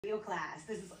Class.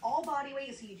 This is all body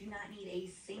weight, so you do not need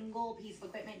a single piece of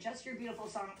equipment, just your beautiful,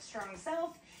 strong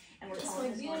self. And we're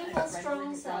calling this one a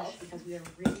strong self because we are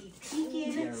really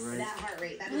peaking that heart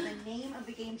rate. That is the name of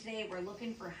the game today. We're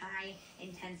looking for high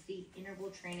intensity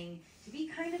interval training to be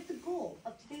kind of the goal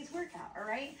of today's workout, all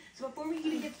right? So before we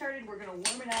even get started, we're gonna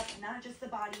warm it up, not just the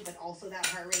body, but also that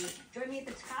heart rate. Join me at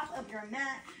the top of your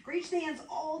mat. Reach the hands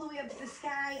all the way up to the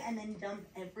sky and then dump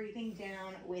everything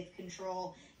down with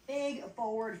control. Big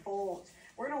forward folds.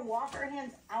 We're gonna walk our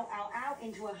hands out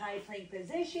into a high plank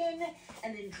position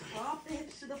and then drop the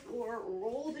hips to the floor,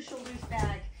 roll the shoulders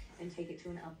back, and take it to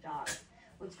an up dog.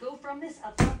 Let's go from this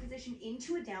up dog position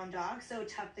into a down dog. So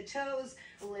tuck the toes,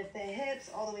 lift the hips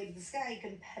all the way to the sky. You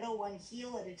can pedal one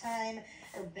heel at a time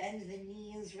or bend the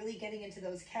knees, really getting into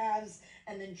those calves,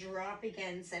 and then drop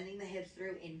again, sending the hips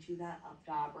through into that up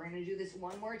dog. We're gonna do this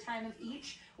one more time of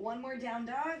each. One more down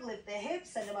dog, lift the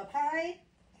hips, send them up high,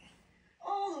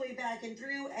 all the way back and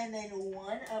through, and then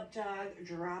one up dog,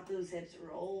 drop those hips,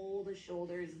 roll the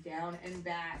shoulders down and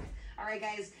back. All right,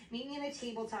 guys, meet me in a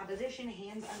tabletop position,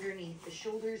 hands underneath the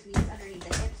shoulders, knees underneath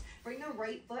the hips. Bring the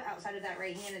right foot outside of that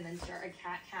right hand and then start a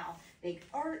cat-cow. Big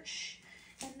arch,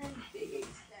 and then big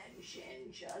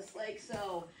extension, just like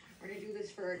so. We're gonna do this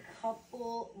for a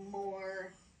couple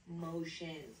more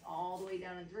motions, all the way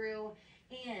down and through,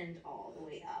 and all the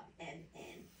way up and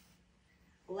in.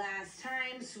 Last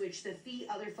time, switch the feet,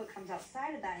 other foot comes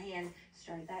outside of that hand,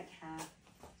 start that cat,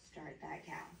 start that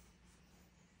cow.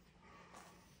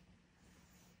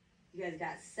 You guys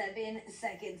got 7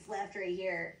 seconds left right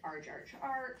here. Arch, arch,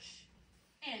 arch,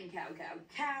 and cow, cow,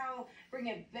 cow. Bring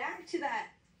it back to that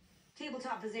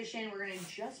tabletop position. We're gonna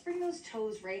just bring those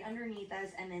toes right underneath us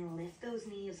and then lift those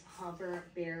knees, hover,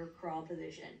 bear crawl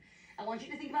position. I want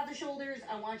you to think about the shoulders,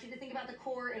 I want you to think about the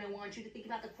core, and I want you to think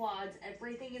about the quads.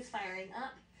 Everything is firing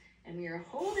up, and we are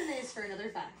holding this for another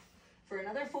 5, for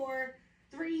another 4,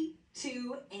 3,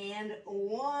 2, and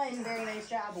 1. Very nice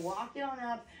job. Walk it on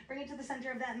up, bring it to the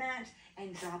center of that mat,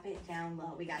 and drop it down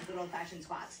low. We got good old-fashioned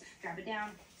squats. Drop it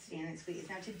down, stand and squeeze.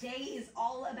 Now today is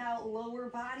all about lower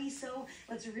body, so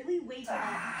let's really wake up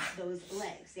those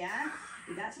legs, yeah?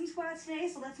 We got some squats today,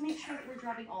 so let's make sure that we're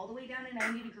dropping all the way down to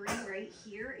 90 degrees right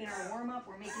here in our warm-up.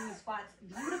 We're making the squats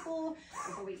beautiful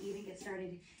before we even get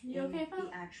started in the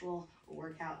actual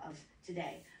workout of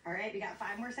today. All right, we got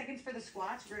 5 more seconds for the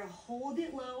squats. We're gonna hold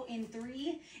it low in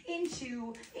 3, in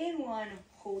 2, in 1.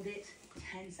 Hold it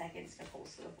 10 seconds to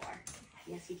pulse to the floor.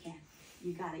 Yes, you can.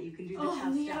 You got it. You can do the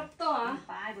tough stuff. In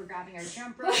 5, we're grabbing our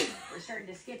jump rope. We're starting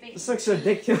to skip it. This looks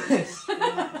ridiculous.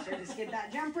 Start to skip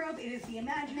that jump rope. It is the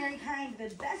imaginary kind,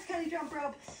 the best kind of jump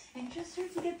rope. And just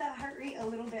start to get that heart rate a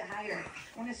little bit higher.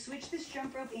 We're going to switch this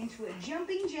jump rope into a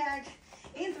jumping jack.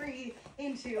 In 3,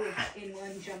 in 2, in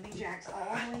 1. Jumping jacks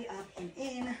all the way up and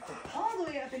in. All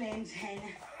the way up and in. 10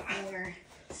 more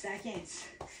seconds.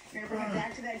 You're gonna bring it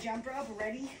back to that jump rope.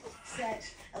 Ready, set,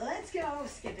 let's go.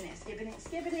 Skipping it, skipping it,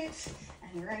 skipping it.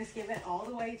 And we're gonna skip it all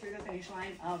the way through the finish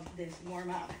line of this warm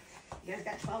up. You guys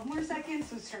got 12 more seconds,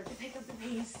 so start to pick up the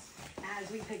pace as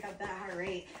we pick up that heart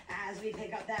rate, as we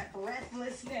pick up that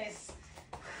breathlessness.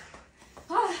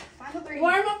 Final 3.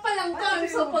 Warm up pa lang to, I'm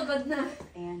so pagod na.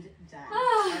 And done.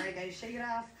 All right, guys, shake it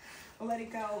off. Let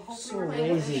it go.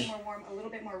 Hopefully we're feeling a little bit more warm, a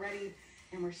little bit more ready,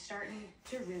 and we're starting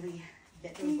to really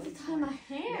get those legs going. My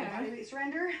hair. Body weight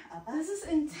surrender. Up, this is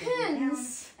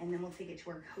intense. Down, and then we'll take it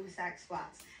to our Cossack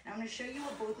squats. Now I'm going to show you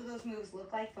what both of those moves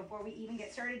look like before we even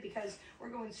get started, because we're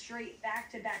going straight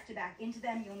back to back to back into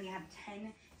them. You only have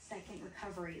 10-second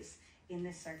recoveries in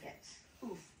this circuit.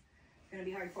 Oof. It's going to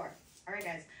be hardcore. All right,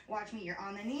 guys, watch me. You're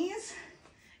on the knees.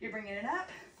 You're bringing it up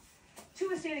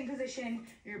to a standing position.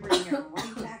 You're bringing it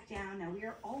right back down. Now we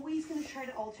are always going to try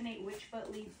to alternate which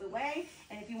foot leads the way.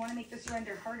 And if you want to make the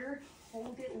surrender harder,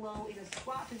 hold it low in a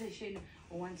squat position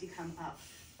once you come up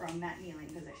from that kneeling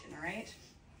position, all right?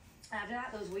 After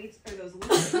that, those weights, or those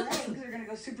legs are gonna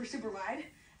go super, super wide.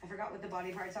 I forgot what the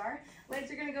body parts are.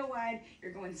 Legs are gonna go wide.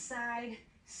 You're going side,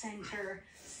 center,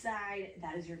 side.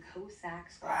 That is your Cossack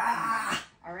squat.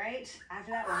 All right?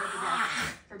 After that, we'll hit the deck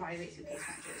for body weight suitcase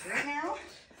punches. Right now,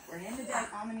 we're hitting the deck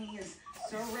on the knees.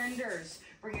 Surrenders.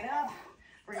 Bring it up,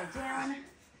 bring it down.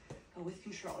 Go with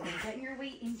control. You're getting your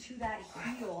weight into that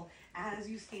heel as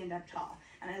you stand up tall.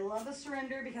 And I love the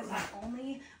surrender because not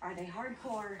only are they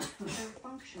hardcore, but they're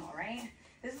functional, right?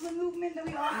 This is a movement that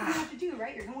we often have to do,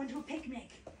 right? You're going to a picnic.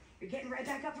 You're getting right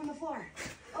back up from the floor.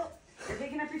 Oh, you're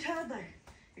picking up your toddler.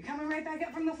 You're coming right back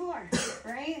up from the floor,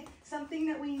 right? Something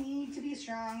that we need to be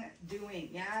strong doing,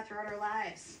 yeah, throughout our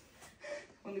lives.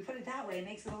 When we put it that way, it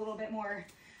makes it a little bit more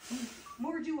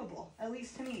more doable, at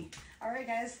least to me. All right,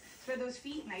 guys, spread those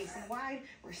feet nice and wide.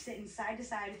 We're sitting side to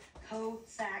side,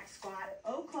 co-sack squat,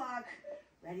 o'clock.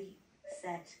 Ready,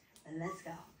 set, and let's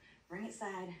go. Bring it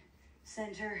side,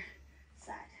 center,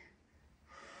 side.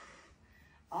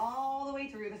 All the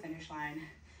way through the finish line.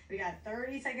 We got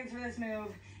 30 seconds for this move,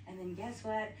 and then guess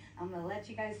what? I'm gonna let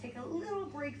you guys take a little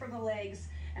break from the legs,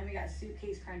 and we got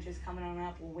suitcase crunches coming on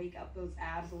up. We'll wake up those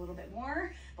abs a little bit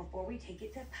more before we take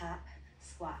it to pop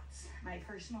squats. My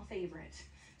personal favorite.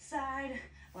 Side,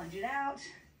 lunge it out,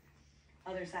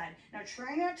 other side. Now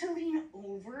try not to lean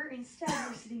over. Instead,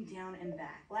 we're sitting down and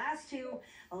back. Last two,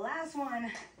 last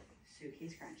one,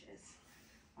 suitcase crunches.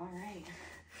 All right,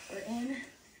 we're in,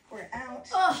 we're out.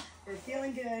 We're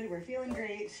feeling good, we're feeling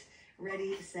great.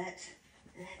 Ready, set,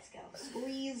 let's go.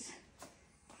 Squeeze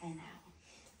and out.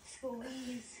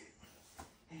 Squeeze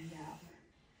and out.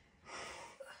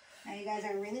 Now you guys,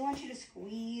 I really want you to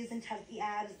squeeze and tuck the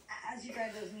abs as you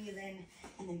drive those knees in,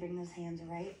 and then bring those hands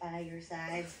right by your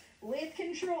sides with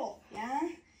control, yeah?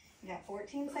 You got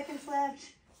 14 seconds left.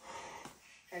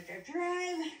 Drive, drive,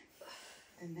 drive,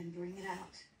 and then bring it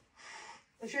out.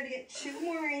 Let's try to get 2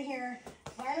 more in here.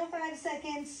 Final 5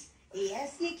 seconds.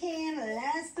 Yes, you can.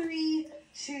 Last 3,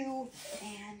 2,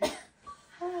 and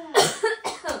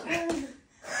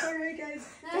all right, guys,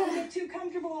 don't get too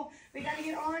comfortable. We got to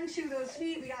get onto those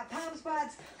feet. We got pop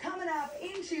spots coming up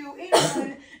into in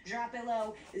 1. Drop it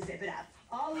low, zip it up.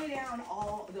 All the way down,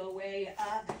 all the way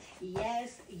up.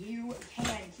 Yes, you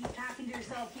can. Keep talking to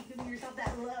yourself. Keep giving yourself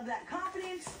that love, that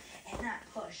confidence, and that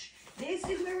push. This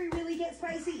is where we really get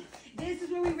spicy. This is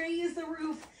where we raise the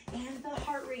roof and the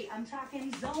heart rate. I'm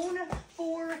talking zone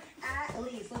 4 at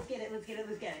least. Let's get it, let's get it,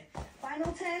 let's get it.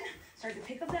 Final 10, start to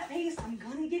pick up that pace. I'm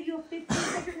gonna give you a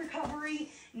 15-second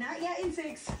recovery. Not yet in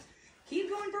 6. Keep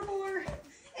going for 4.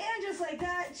 And just like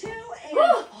that, 2,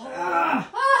 and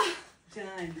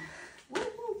done. Woo,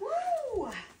 woo, woo.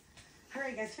 All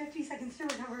right, guys, 50 seconds to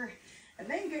recover. And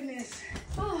thank goodness.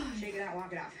 Shake it out,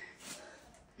 walk it off.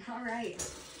 All right,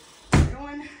 we're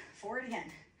going for it again.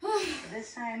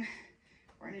 This time,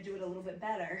 we're gonna do it a little bit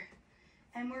better.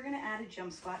 And we're gonna add a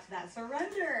jump squat to that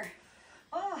surrender.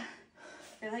 Oh,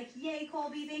 they're like, yay,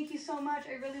 Colby, thank you so much.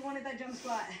 I really wanted that jump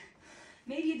squat.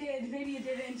 Maybe you did, maybe you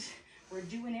didn't. We're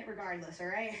doing it regardless, all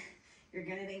right? You're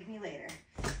gonna thank me later.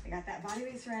 I got that body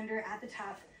weight surrender at the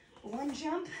top. 1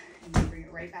 jump, and then bring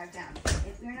it right back down.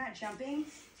 If you're not jumping,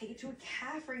 take it to a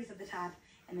calf raise at the top,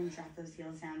 and then drop those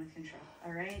heels down with control,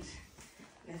 all right?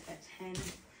 You guys got 10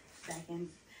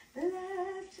 seconds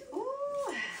left.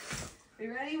 Ooh. We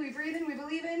ready? We breathing? We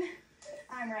believing?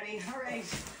 I'm ready. All right,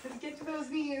 let's get to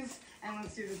those knees, and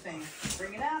let's do this thing.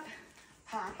 Bring it up,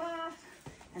 pop off,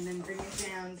 and then bring it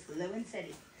down slow and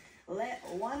steady. Let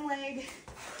one leg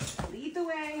lead the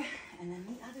way, and then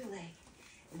the other leg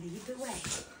lead the way.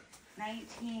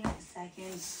 19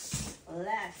 seconds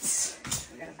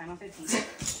left. We got a final 15.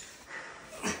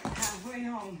 Halfway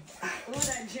home. Oh,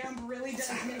 that jump really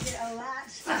does make it a lot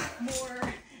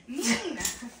more mean.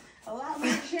 A lot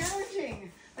more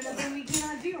challenging. But nothing we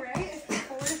cannot do, right?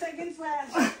 4 seconds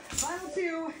left. Final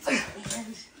 2.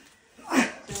 And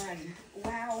done.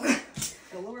 Wow.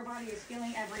 The lower body is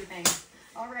feeling everything.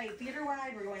 All right, theater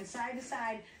wide. We're going side to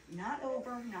side. Not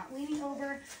over, not leaning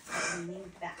over, but leaning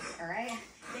back, all right?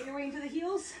 Get your way into the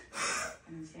heels,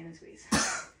 and then stand and squeeze.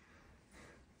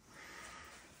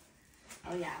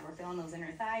 Oh yeah, we're feeling those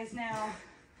inner thighs now.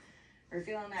 We're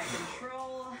feeling that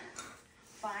control.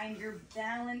 Find your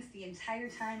balance the entire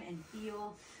time and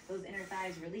feel those inner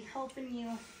thighs really helping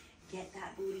you get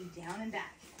that booty down and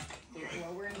back. Get it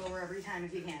lower and lower every time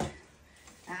if you can.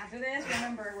 After this,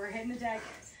 remember, we're hitting the deck.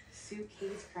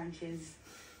 Suitcase crunches.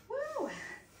 Woo!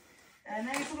 A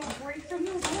nice little break from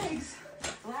those legs.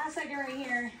 Last second right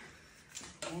here.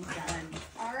 And done.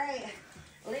 All right.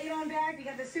 Lay it on back. We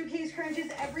got the suitcase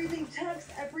crunches. Everything tucks.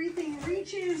 Everything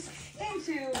reaches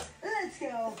into. Let's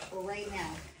go right now.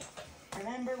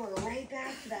 Remember, we're right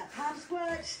back to that pop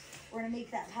squat. We're going to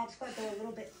make that pop squat go a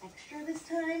little bit extra this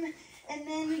time. And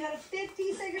then we got a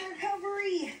 50-second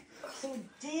recovery. So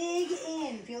dig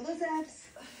in. Feel those abs.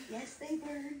 Yes, they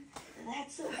burn.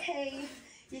 That's okay.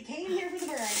 You came here for the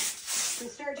burn. So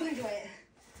start to enjoy it.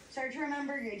 Start to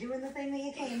remember you're doing the thing that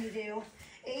you came to do.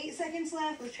 8 seconds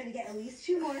left. Let's try to get at least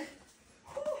 2 more.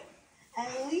 Whew.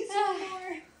 At least 1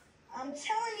 more. I'm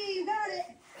telling you, you got it.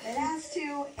 The last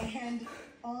 2 and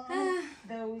on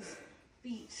those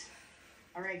feet.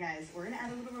 All right, guys, we're going to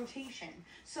add a little rotation.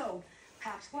 So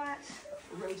pop squat,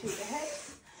 rotate the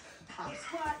hips, pop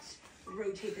squat,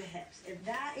 rotate the hips. If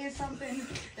that is something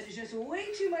that is just way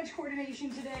too much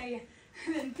coordination today,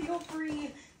 then feel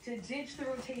free to ditch the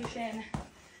rotation.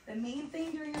 The main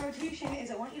thing during your rotation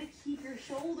is I want you to keep your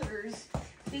shoulders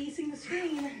facing the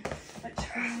screen, but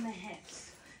turn the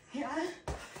hips. Yeah?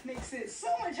 Makes it so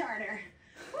much harder.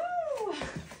 Woo!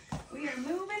 We are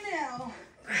moving now.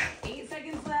 8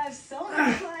 seconds left. So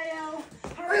much plyo.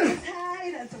 Heart rate is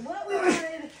high. That's what we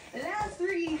wanted. Last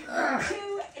 3,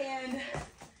 2, and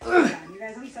done. You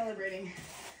guys, I'm celebrating.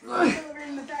 I'm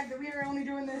celebrating the fact that we are only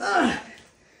doing this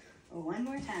one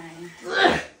more time.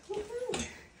 Woo-hoo.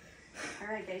 All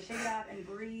right, guys, shake it up and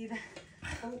breathe.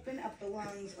 Open up the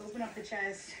lungs. Open up the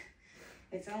chest.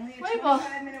 It's only a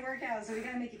 25-minute workout, so we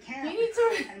gotta make it count.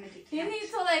 You need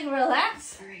to like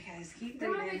relax. All right, guys, keep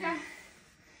breathing.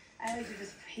 I like to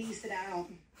just pace it out.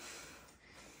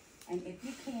 And if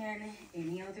you can,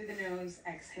 inhale through the nose,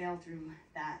 exhale through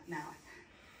that mouth.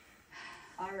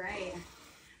 All right,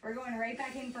 we're going right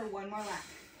back in for one more lap.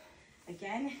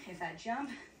 Again, if that jump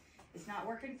is not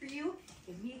working for you,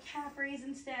 give me a calf raise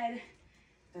instead.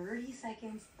 30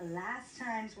 seconds, last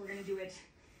time, so we're gonna do it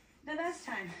the best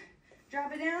time.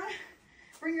 Drop it down,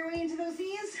 bring your weight into those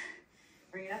knees,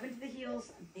 bring it up into the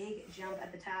heels, big jump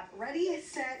at the top. Ready,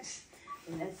 set,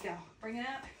 let's go. Bring it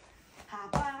up,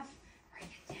 pop off, bring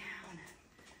it down.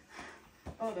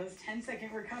 Oh, those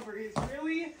 10-second recoveries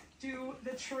really do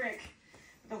the trick.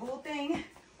 The whole thing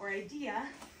or idea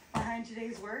behind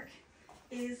today's work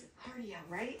is cardio,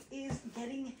 right? Is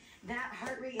getting that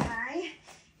heart rate high,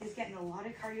 is getting a lot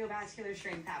of cardiovascular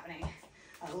strength happening.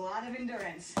 A lot of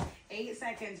endurance. 8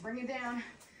 seconds, bring it down,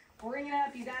 bring it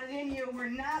up, you got it in you. We're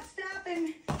not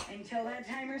stopping until that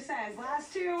timer says.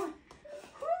 Last 2,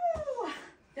 whoo,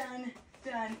 done,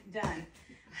 done, done.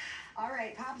 All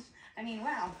right,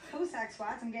 wow, Cossack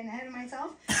squats, I'm getting ahead of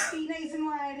myself. Feet nice and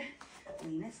wide,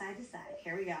 lean it side to side.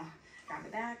 Here we go, drop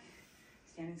it back,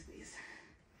 stand and squeeze.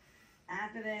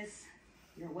 After this,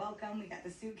 you're welcome. We got the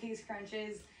suitcase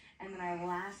crunches, and then our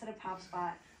last set of pop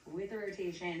spot with the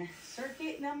rotation.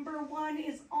 Circuit number 1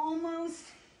 is almost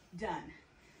done.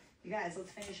 You guys,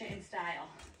 let's finish it in style.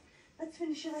 Let's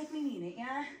finish it like we mean it,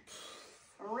 yeah?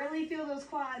 Really feel those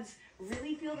quads.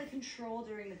 Really feel the control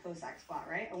during the Cossack squat,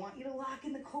 right? I want you to lock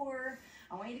in the core.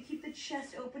 I want you to keep the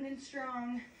chest open and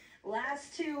strong.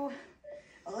 Last 2.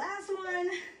 Last 1.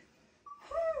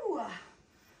 Whoo!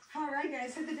 All right,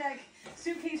 guys, hit the deck.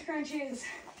 Suitcase crunches.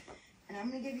 And I'm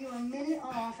going to give you a minute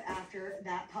off after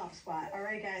that pop squat. All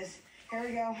right, guys, here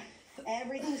we go.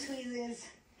 Everything squeezes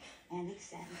and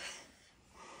extends.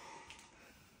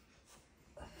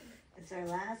 It's our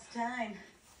last time.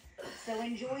 So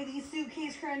enjoy these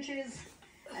suitcase crunches.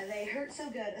 They hurt so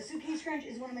good. A suitcase crunch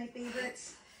is one of my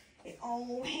favorites. It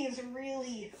always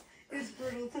really is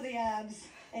brutal to the abs.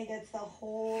 It gets the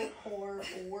whole core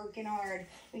working hard.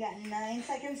 We got 9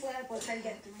 seconds left. Let's try to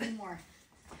get 3 more.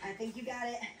 I think you got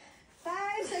it.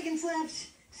 5 seconds left.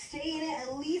 Stay in it.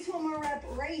 At least 1 more rep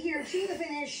right here to the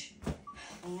finish.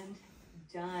 And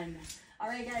done. All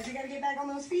right, guys, we got to get back on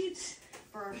those feet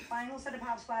for our final set of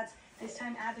pop squats. This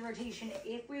time add the rotation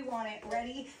if we want it.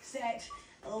 Ready, set,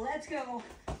 let's go.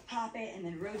 Pop it and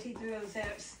then rotate through those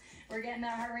hips. We're getting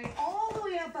that heart rate all the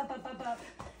way up, up, up, up, up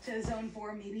to zone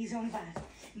 4, maybe zone 5,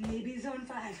 maybe zone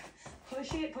 5.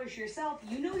 Push it, push yourself.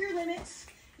 You know your limits.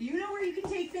 You know where you can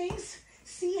take things.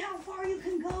 See how far you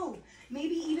can go.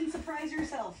 Maybe even surprise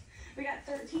yourself. We got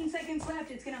 13 seconds left.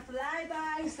 It's gonna fly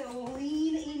by, so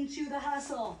lean into the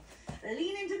hustle.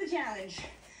 Lean into the challenge.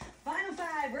 Final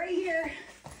 5 right here.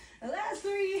 Last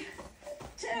 3,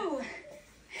 2,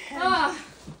 and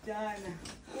done.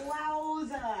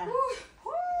 Wowza.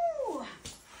 Woo.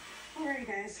 All right,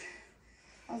 guys.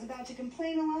 I was about to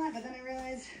complain a lot, but then I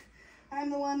realized I'm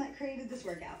the one that created this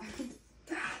workout.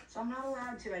 So I'm not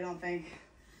allowed to, I don't think.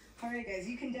 All right, guys,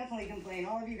 you can definitely complain.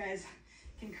 All of you guys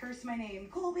can curse my name.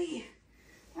 Colby,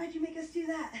 why'd you make us do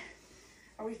that?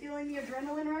 Are we feeling the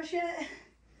adrenaline rush yet?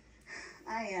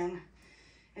 I am.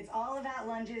 It's all about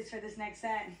lunges for this next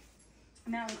set.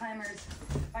 Mountain climbers,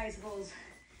 bicycles,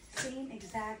 same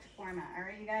exact format. All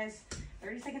right, you guys,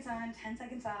 30 seconds on, 10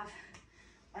 seconds off,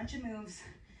 bunch of moves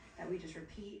that we just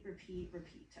repeat, repeat,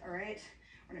 repeat. All right,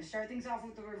 we're gonna start things off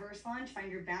with the reverse lunge.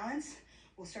 Find your balance.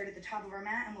 We'll start at the top of our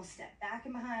mat and we'll step back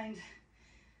and behind.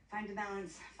 Find the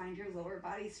balance, find your lower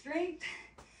body strength,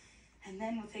 and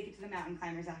then we'll take it to the mountain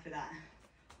climbers after that.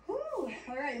 Whew,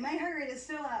 all right, my heart rate is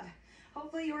still up.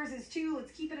 Hopefully yours is too.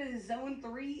 Let's keep it at a zone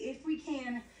 3 if we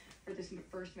can for this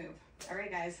first move. All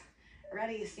right, guys,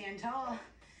 ready? Stand tall,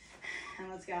 and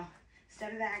let's go.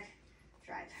 Step it back,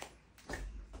 drive.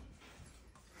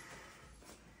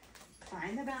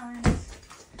 Find the balance.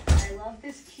 As I love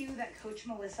this cue that Coach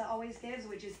Melissa always gives,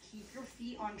 which is keep your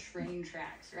feet on train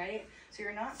tracks, right? So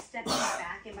you're not stepping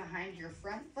back and behind your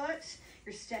front foot,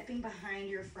 you're stepping behind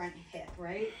your front hip,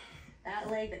 right? That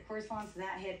leg that corresponds to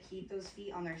that hip, keep those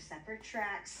feet on their separate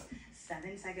tracks.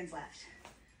 7 seconds left.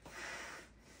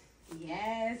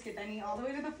 Yes, get that knee all the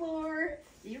way to the floor.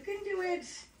 You can do it.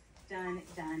 Done,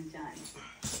 done, done.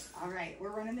 All right, we're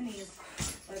running the knees.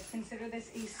 Let's consider this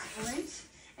a sprint.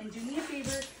 And do me a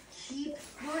favor, keep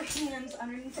your hands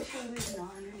underneath the shoulders,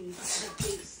 not underneath the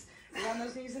face. Run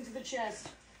those knees into the chest.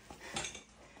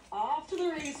 Off to the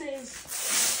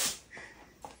races.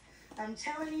 I'm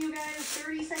telling you guys,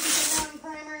 30 seconds of mountain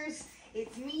climbers.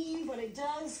 It's mean, but it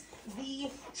does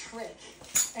the trick.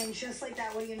 And just like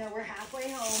that, well, you know we're halfway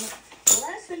home.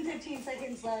 Less than 15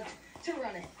 seconds left to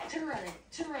run it, to run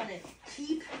it, to run it.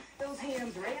 Keep those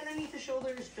hands right underneath the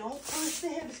shoulders. Don't push the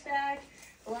hips back.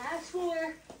 Last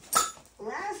 4.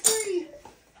 Last 3.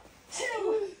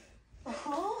 2.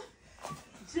 Oh,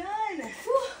 done.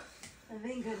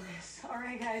 Thank goodness. All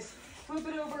right, guys. Flip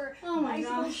it over. Oh my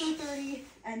gosh. For 30,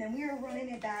 and then we are running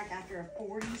it back after a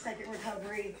 40-second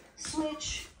recovery.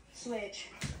 Switch, switch,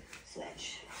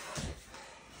 switch.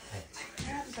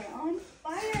 Abs are on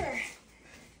fire.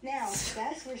 Now,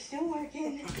 yes, we're still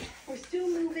working. We're still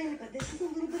moving, but this is a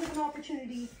little bit of an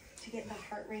opportunity to get the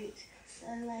heart rate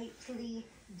slightly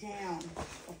down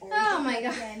before we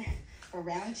again for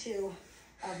round 2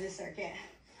 of the circuit.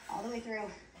 All the way through.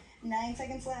 9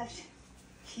 seconds left.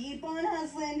 Keep on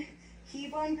hustling.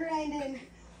 Keep on grinding.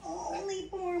 Only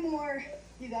 4 more.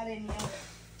 You got it in you.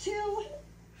 2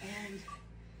 and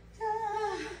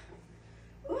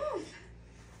oof.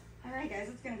 All right, guys,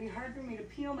 it's gonna be hard for me to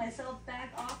peel myself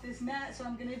back off this mat, so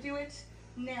I'm gonna do it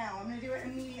now. I'm gonna do it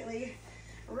immediately.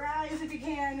 Rise if you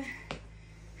can.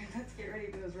 And let's get ready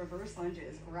for those reverse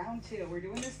lunges. Round 2. We're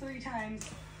doing this 3 times.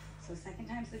 So 2nd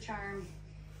time's the charm.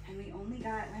 And we only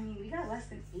got, we got less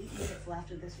than 8 minutes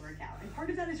left of this workout. And part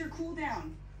of that is your cool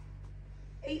down.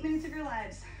 8 minutes of your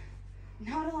lives.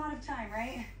 Not a lot of time,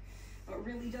 right? But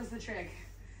really does the trick.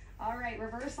 All right,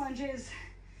 reverse lunges.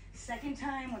 2nd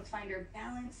time, let's find our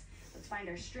balance. Let's find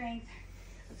our strength.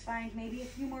 Let's find maybe a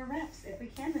few more reps if we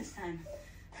can this time.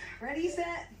 Ready,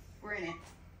 set, we're in it.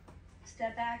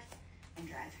 Step back and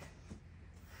drive.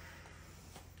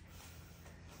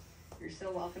 You're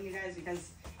so welcome, you guys,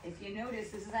 because if you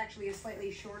notice, this is actually a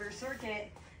slightly shorter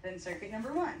circuit than circuit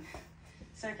number 1.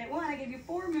 Circuit 1, I gave you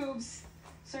 4 moves.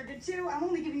 Circuit 2, I'm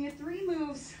only giving you 3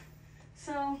 moves.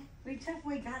 So we've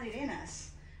definitely got it in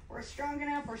us. We're strong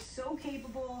enough, we're so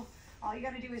capable. All you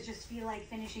gotta do is just feel like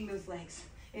finishing those legs.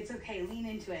 It's okay, lean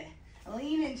into it.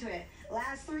 Lean into it.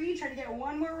 Last 3, try to get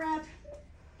 1 more rep,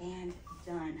 and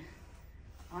done.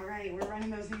 All right, we're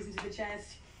running those knees into the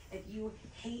chest. If you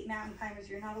hate mountain climbers,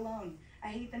 you're not alone. I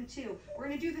hate them too. We're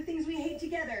gonna do the things we hate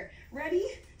together. Ready,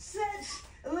 set,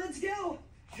 let's go.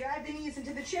 Drive the knees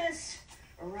into the chest.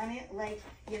 Run it like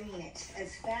you mean it.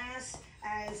 As fast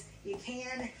as you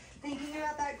can. Thinking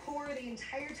about that core the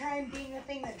entire time being the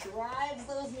thing that drives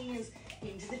those knees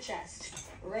into the chest.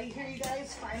 Right here, you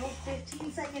guys, final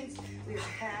 15 seconds. We're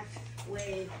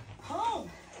halfway home.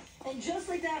 And just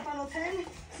like that, final 10.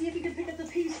 See if you can pick up the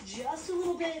pace just a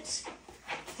little bit.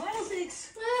 Final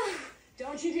 6.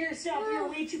 Don't you dare stop. We are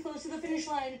way too close to the finish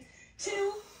line.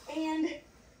 2 and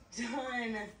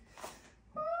done.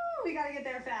 Woo, we gotta get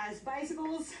there fast.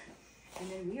 Bicycles. And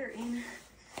then we are in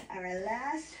our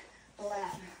last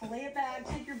lap. Lay it back,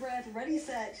 take your breath, ready,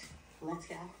 set. Let's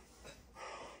go.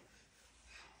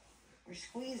 We're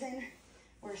squeezing,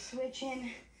 we're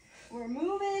switching, we're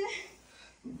moving.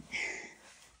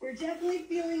 We're definitely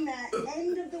feeling that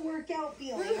end of the workout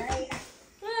feeling, right?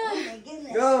 Oh my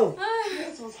goodness. Go!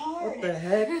 This was hard. What the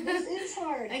heck? This is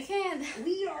hard. I can't.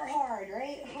 We are hard,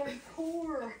 right?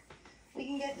 Hardcore. We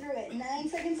can get through it. 9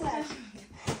 seconds left.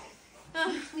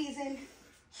 Keep squeezing.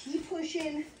 Keep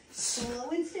pushing. Slow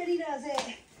and steady does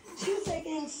it. 2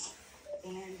 seconds.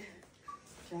 And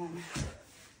done.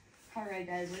 All right,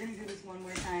 guys. We're going to do this one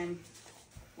more time.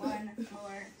 One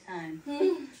more time.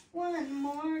 One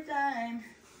more time.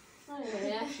 Oh,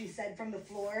 yeah. She said from the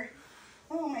floor.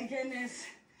 Oh my goodness.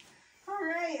 All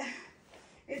right.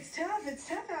 It's tough. It's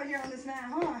tough out here on this mat,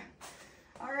 huh?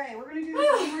 All right, we're gonna do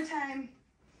this one more time,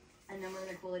 and then we're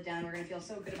gonna cool it down. We're gonna feel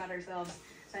so good about ourselves.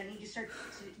 So I need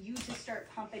you to start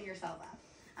pumping yourself up.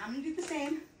 I'm gonna do the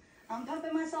same. I'm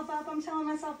pumping myself up. I'm telling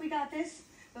myself we got this.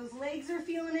 Those legs are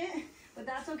feeling it, but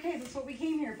that's okay. That's what we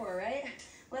came here for, right?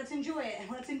 Let's enjoy it.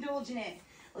 Let's indulge in it.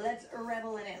 Let's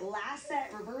revel in it. Last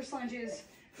set, reverse lunges.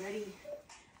 Ready?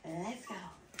 Let's go.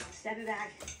 Step it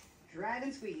back. Drive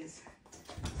and squeeze.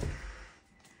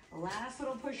 Last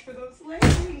little push for those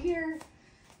legs right here.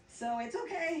 So it's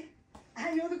okay.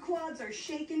 I know the quads are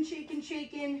shaking, shaking,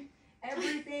 shaking.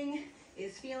 Everything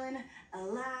is feeling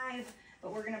alive,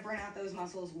 but we're gonna burn out those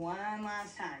muscles one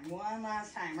last time,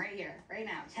 right here, right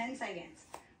now, 10 seconds.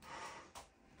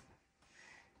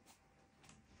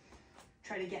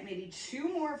 Try to get maybe 2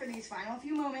 more for these final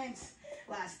few moments.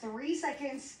 Last 3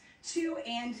 seconds, 2,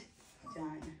 and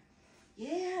done.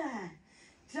 Yeah,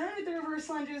 done with the reverse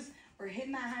lunges. We're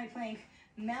hitting that high plank.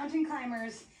 Mountain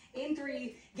climbers in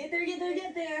 3, get there, get there,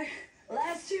 get there.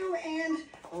 Last 2, and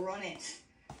run it.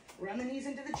 Run the knees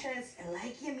into the chest, and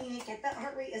like you mean it, get that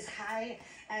heart rate as high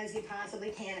as you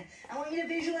possibly can. I want you to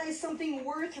visualize something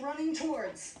worth running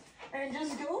towards, and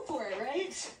just go for it,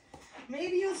 right?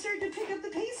 Maybe you'll start to pick up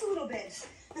the pace a little bit.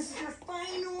 This is your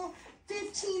final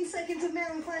 15 seconds of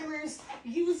mountain climbers.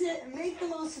 Use it, make the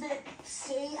most of it.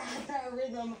 Stay at that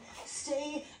rhythm,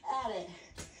 stay at it.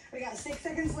 We got 6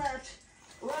 seconds left.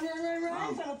 Run, run, run,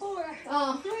 run. Final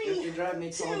 4, 3, you drive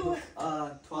me 2,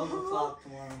 12 o'clock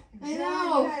tomorrow. I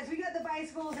know. Guys, we got the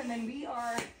bicycles, and then we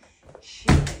are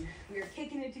chilling. We are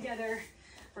kicking it together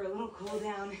for a little cool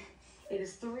down. It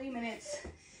is 3 minutes,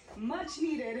 much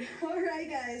needed. All right,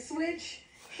 guys, switch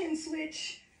and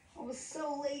switch. I was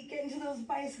so late getting to those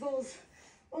bicycles.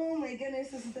 Oh my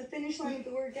goodness, this is the finish line of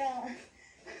the workout.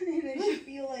 And it should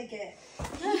feel like it.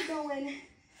 Keep going.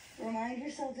 Remind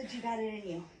yourself that you got it in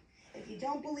you. If you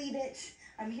don't believe it,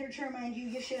 I'm here to remind you,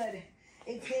 you should.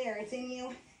 It's there, it's in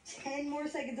you. 10 more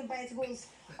seconds of bicycles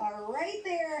are right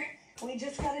there. We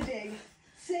just gotta dig.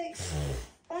 6,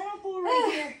 final 4 right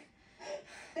here.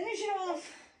 Finish it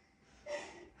off.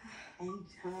 And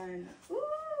done. Woo!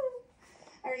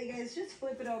 All right, guys, just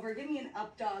flip it over. Give me an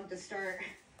up dog to start.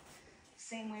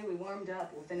 Same way we warmed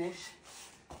up, we'll finish.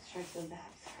 Stretch those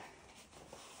abs.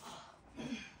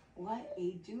 What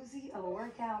a doozy of a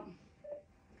workout.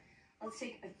 Let's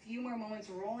take a few more moments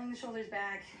rolling the shoulders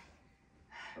back,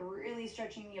 really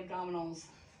stretching the abdominals,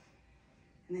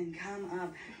 and then come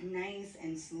up nice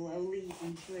and slowly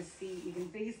into a seat. You can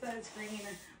face that screen.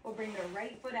 We'll bring the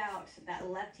right foot out, that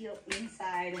left heel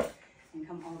inside, and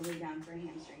come all the way down for a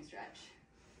hamstring stretch.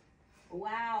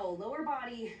 Wow, lower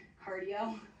body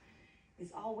cardio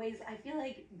is always, I feel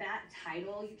like that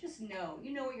title, you just know,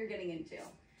 you know what you're getting into.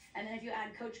 And then if you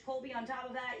add Coach Colby on top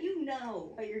of that, you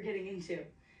know what you're getting into.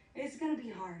 It's gonna be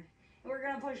hard, and we're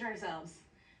gonna push ourselves.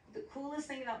 The coolest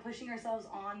thing about pushing ourselves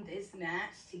on this mat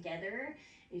together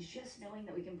is just knowing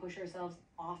that we can push ourselves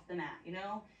off the mat, you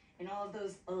know? In all of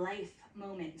those life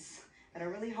moments that are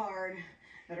really hard,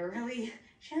 that are really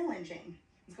challenging.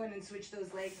 Let's go ahead and switch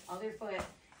those legs, other foot,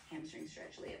 hamstring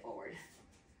stretch, lay it forward.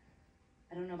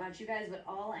 I don't know about you guys, but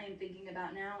all I am thinking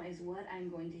about now is what I'm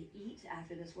going to eat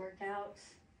after this workout.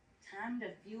 Time to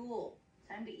fuel,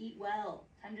 time to eat well,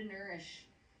 time to nourish.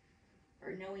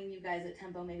 Or knowing you guys at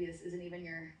Tempo, maybe this isn't even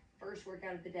your first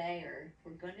workout of the day, or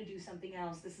we're going to do something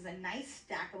else. This is a nice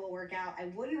stackable workout. I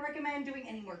wouldn't recommend doing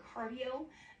any more cardio,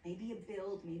 maybe a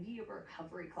build, maybe a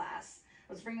recovery class.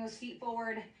 Let's bring those feet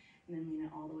forward and then lean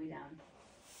it all the way down.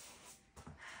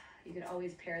 You could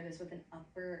always pair this with an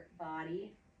upper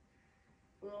body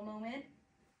little moment,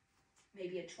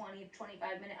 maybe a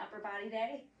 20-25 minute upper body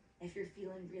day if you're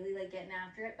feeling really like getting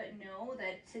after it. But know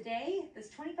that today, this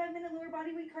 25-minute lower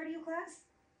body weight cardio class,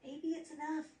 maybe it's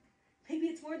enough. Maybe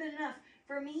it's more than enough.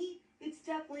 For me, it's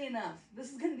definitely enough.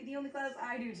 This is going to be the only class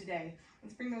I do today.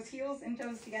 Let's bring those heels and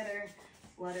toes together.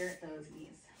 Flutter those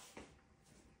knees.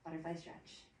 Butterfly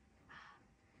stretch.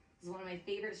 This is one of my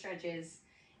favorite stretches.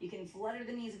 You can flutter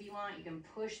the knees if you want. You can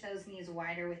push those knees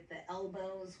wider with the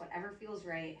elbows, whatever feels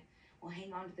right. We'll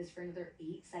hang on to this for another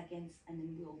 8 seconds, and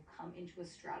then we'll come into a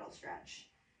straddle stretch.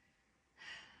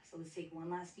 So let's take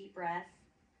one last deep breath,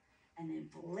 and then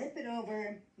flip it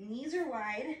over. Knees are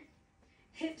wide.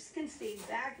 Hips can stay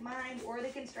back, mind, or they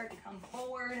can start to come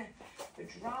forward. But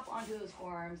drop onto those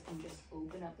forearms and just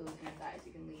open up those inner thighs.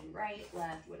 You can lean right,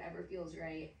 left, whatever feels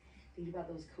right. Think about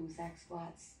those Cossack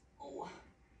squats. Oh,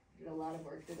 did a lot of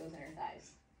work through those inner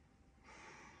thighs.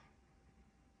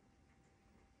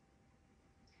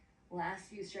 Last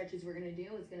few stretches we're gonna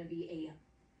do is gonna be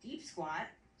a deep squat.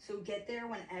 So get there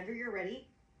whenever you're ready.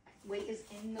 Weight is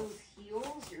in those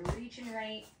heels. You're reaching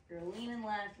right, you're leaning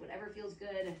left, whatever feels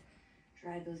good.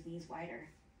 Drive those knees wider.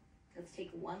 Let's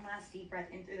take one last deep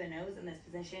breath in through the nose in this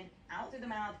position, out through the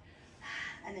mouth,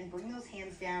 and then bring those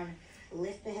hands down,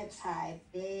 lift the hips high,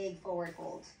 big forward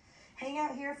fold. Hang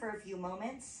out here for a few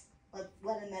moments,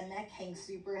 letting the neck hang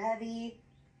super heavy,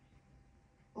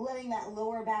 letting that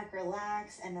lower back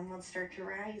relax, and then let's start to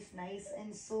rise nice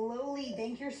and slowly.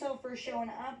 Thank yourself for showing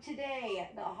up today.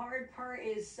 The hard part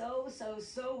is so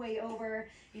way over.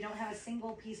 You don't have a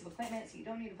single piece of equipment, so you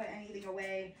don't need to put anything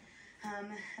away.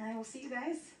 And I will see you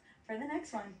guys for the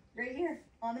next one right here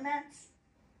on the mats.